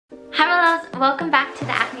girls, welcome back to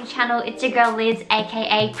the acne channel. It's your girl Liz,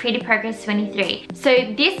 aka Pretty Progress 23. So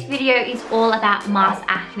this video is all about mask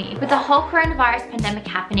acne. With the whole coronavirus pandemic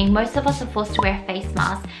happening, most of us are forced to wear face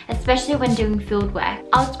masks, especially when doing field work.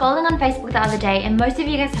 I was scrolling on Facebook the other day and most of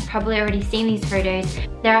you guys have probably already seen these photos.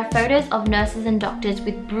 There are photos of nurses and doctors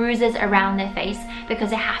with bruises around their face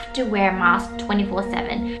because they have to wear a mask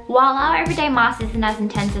 24/7. While our everyday mask isn't as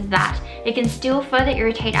intense as that, it can still further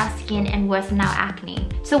irritate our skin and worsen our acne.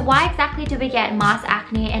 So why exactly do we get mask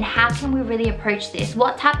acne and how can we really approach this?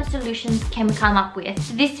 What type of solutions can we come up with?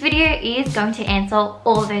 So this video is going to answer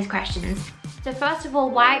all of those questions. So first of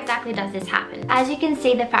all, why exactly does this happen? As you can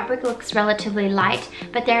see, the fabric looks relatively light,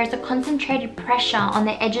 but there is a concentrated pressure on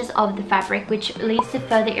the edges of the fabric which leads to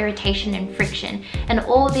further irritation and friction, and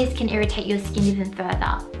all this can irritate your skin even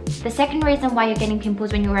further. The second reason why you're getting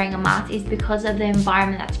pimples when you're wearing a mask is because of the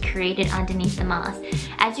environment that's created underneath the mask.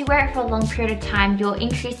 As you wear it for a long period of time, you're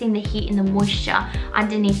increasing the heat and the moisture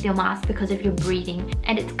underneath your mask because of your breathing,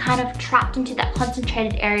 and it's kind of trapped into that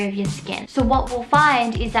concentrated area of your skin. So what we'll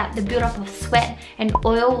find is that the buildup of sweat and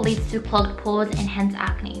oil leads to clogged pores and hence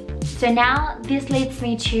acne. So now this leads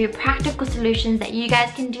me to practical solutions that you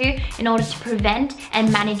guys can do in order to prevent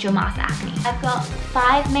and manage your mask acne. I've got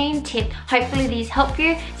 5 main tips. Hopefully these help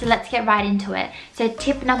you, so let's get right into it. So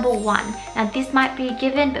tip number 1. Now this might be a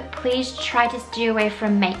given, but please try to stay away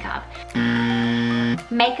from makeup.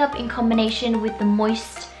 Makeup in combination with the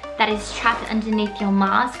moist that is trapped underneath your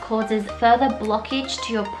mask causes further blockage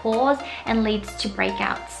to your pores and leads to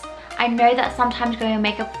breakouts. I know that sometimes going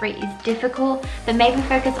makeup free is difficult, but maybe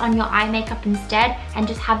focus on your eye makeup instead and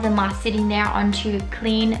just have the mask sitting there onto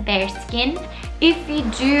clean, bare skin. If you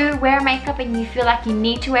do wear makeup and you feel like you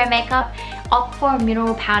need to wear makeup, opt for a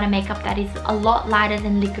mineral powder makeup that is a lot lighter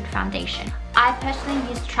than liquid foundation. I personally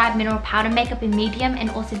use Tribe Mineral Powder Makeup in medium, and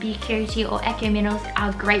also Beauty or Echo Minerals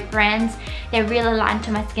are great brands. They're really aligned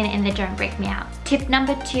to my skin and they don't break me out. Tip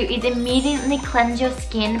number 2 is immediately cleanse your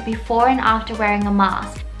skin before and after wearing a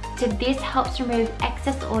mask. So this helps remove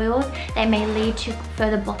excess oils that may lead to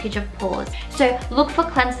further blockage of pores. So look for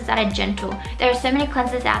cleansers that are gentle. There are so many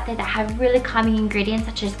cleansers out there that have really calming ingredients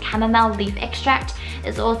such as chamomile leaf extract.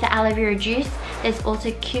 There's also aloe vera juice. There's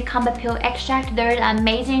also cucumber peel extract. Those are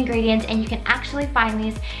amazing ingredients and you can actually find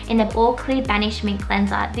this in the All Clear Banish Mint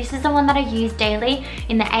Cleanser. This is the one that I use daily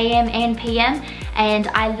in the AM and PM, and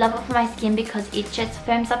I love it for my skin because it just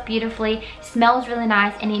firms up beautifully, smells really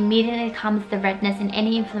nice, and immediately calms the redness and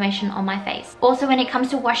any inflammation on my face. Also, when it comes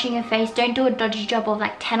to washing your face, don't do a dodgy job of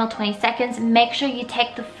like 10 or 20 seconds. Make sure you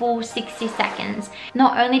take the full 60 seconds.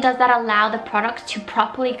 Not only does that allow the product to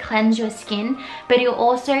properly cleanse your skin, but it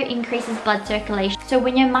also increases blood circulation. So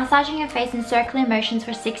when you're massaging your face in circular motions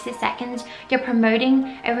for 60 seconds, you're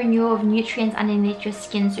promoting a renewal of nutrients underneath your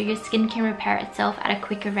skin so your skin can repair itself at a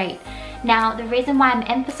quicker rate. Now, the reason why I'm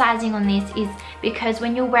emphasizing on this is because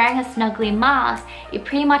when you're wearing a snuggly mask, it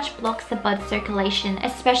pretty much blocks the blood circulation,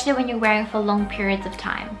 especially when you're wearing for long periods of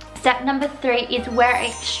time. Step number 3 is wear an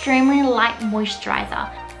extremely light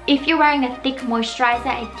moisturizer. If you're wearing a thick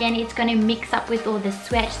moisturizer, again, it's going to mix up with all the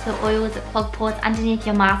sweat, the oils, the clogged pores underneath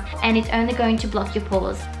your mask, and it's only going to block your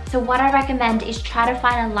pores. So what I recommend is try to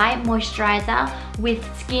find a light moisturizer with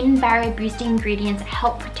skin barrier boosting ingredients that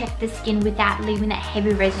help protect the skin without leaving that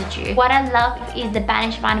heavy residue. What I love is the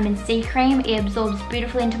Banish Vitamin C cream. It absorbs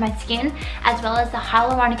beautifully into my skin, as well as the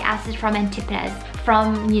hyaluronic acid from Antipodes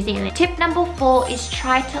from New Zealand. Tip number 4 is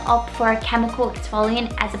try to opt for a chemical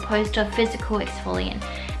exfoliant as opposed to a physical exfoliant.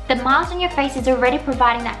 The mask on your face is already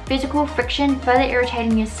providing that physical friction, further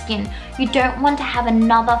irritating your skin. You don't want to have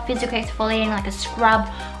another physical exfoliating like a scrub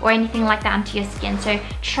or anything like that onto your skin. So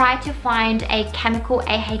try to find a chemical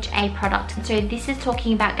AHA product. So this is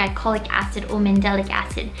talking about glycolic acid or mandelic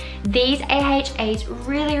acid. These AHAs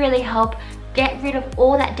really help get rid of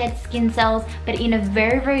all that dead skin cells, but in a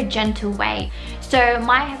very gentle way. So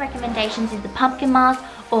my recommendations is the pumpkin mask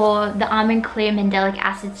or the Almond Clear Mandelic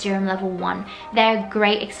Acid Serum Level 1. They're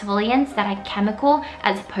great exfoliants that are chemical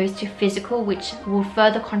as opposed to physical, which will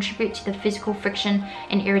further contribute to the physical friction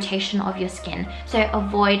and irritation of your skin. So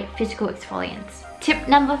avoid physical exfoliants. Tip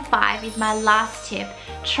number 5 is my last tip.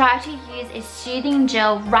 Try to use a soothing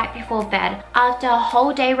gel right before bed. After a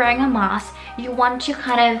whole day wearing a mask, you want to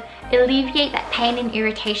kind of alleviate that pain and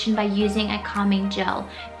irritation by using a calming gel.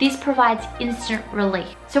 This provides instant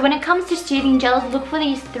relief. So when it comes to soothing gels, look for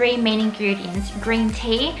these 3 main ingredients. Green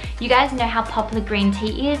tea. You guys know how popular green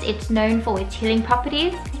tea is. It's known for its healing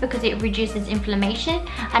properties because it reduces inflammation.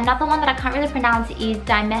 Another one that I can't really pronounce is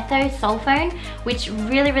dimethosulfone, which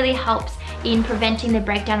really helps in preventing the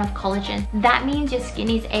breakdown of collagen. That means your skin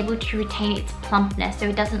is able to retain its plumpness, so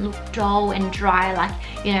it doesn't look dull and dry like,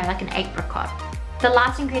 you know, like an apricot. The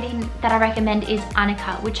last ingredient that I recommend is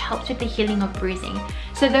arnica, which helps with the healing of bruising.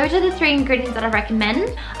 So those are the 3 ingredients that I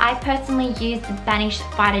recommend. I personally use the Banish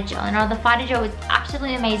Fighter Gel. And the Fighter Gel is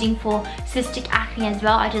absolutely amazing for cystic acne as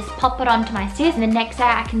well. I just pop it onto my cyst and the next day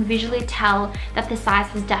I can visually tell that the size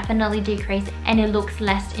has definitely decreased and it looks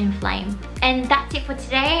less inflamed. And that's it for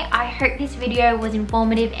today. I hope this video was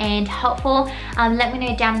informative and helpful. Let me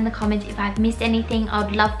know down in the comments if I've missed anything. I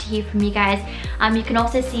would love to hear from you guys. You can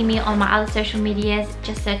also see me on my other social medias.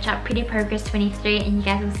 Just search up Pretty Progress 23 and you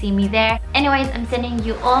guys will see me there. Anyways, I'm sending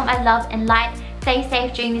you all my love and light. Stay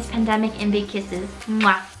safe during this pandemic and big kisses.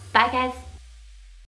 Mwah. Bye guys.